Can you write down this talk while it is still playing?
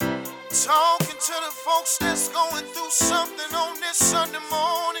Talking to the folks that's going through something on this Sunday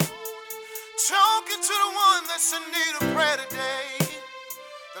morning. Talking to the one that's in need of prayer today.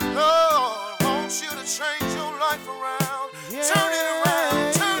 The Lord wants you to change your life around. Yeah. Turn it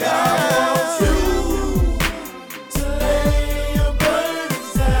around, turn it around. God wants you to lay your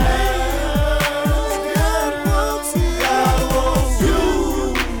burdens down. God wants you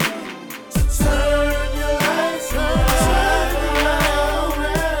to turn your life around.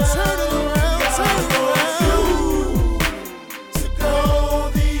 Turn it around, turn it around. To go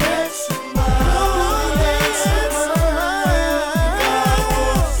the extra mile. God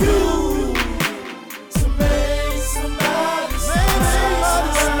wants you to make somebody smile.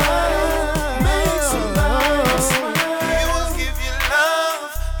 Make somebody smile. He will give you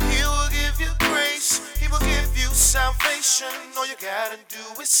love. He will give you grace. He will give you salvation. All you gotta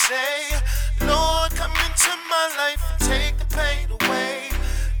do is say, Lord, come into my life and take the pain away.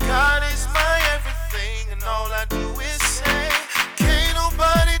 God is my everything, and all I do is say, can't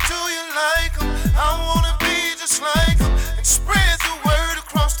nobody do you like him. I wanna be just like him and spread the word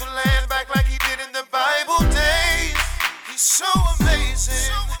across the land back like he did in the Bible days. He's so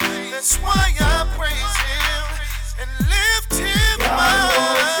amazing. That's why I praise him and lift him up.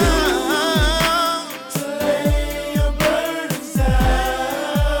 To lay your burdens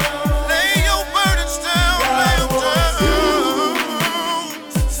down. Lay your burdens down. Lay them down.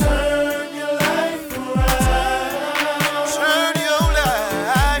 To turn your life around. Turn your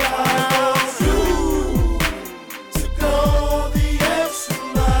life around. To go the extra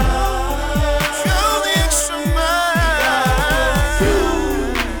mile. Go the extra mile.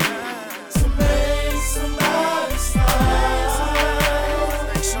 To make somebody smile.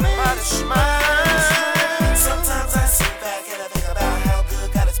 Make somebody smile. Sometimes I sit back and I think about how good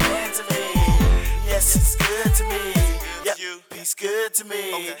God has been to me. Yes, it's good to me. Yep, he's good to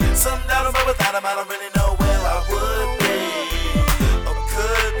me. Some doubt him, but without him I don't really know where I would be, or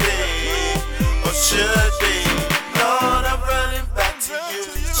could be, or should be. Lord, I'm running back to you.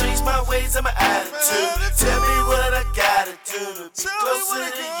 Change my ways and my attitude. Tell me what I gotta do to be closer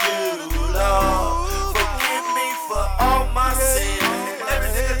to you, Lord. Forgive me for all my sins and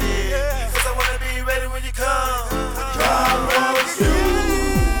everything I did, 'cause I wanna be ready when you come. God wants you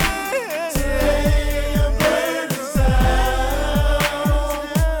to lay your burdens down.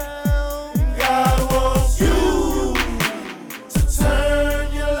 God wants you to turn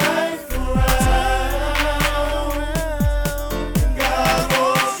your life around. God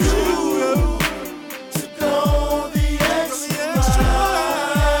wants you to go the extra mile.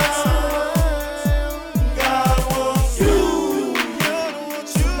 God wants you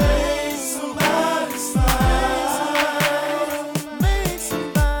to make somebody smile. Make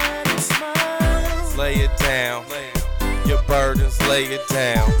somebody smile. Lay it down, your burdens, lay it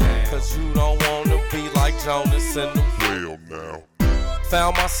down. 'Cause you don't wanna be like Jonas in the whale now.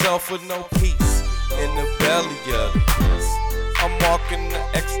 Found myself with no peace in the belly of the beast. I'm walking the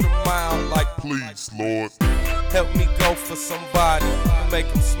extra mile like, please, Lord, help me go for somebody and make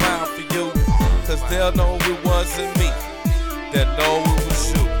them smile for you. 'Cause they'll know it wasn't me, they'll know it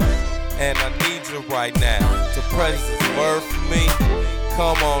was you. And I need you right now to praise his word for me.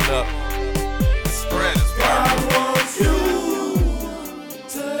 Come on up, spread his word. God wants you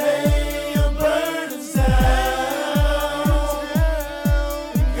to lay your burdens down.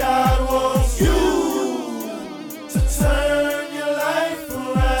 God wants you to turn your life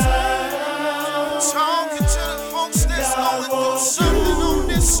around. Talking to the folks that's going through something on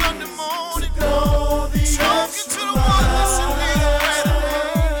this Sunday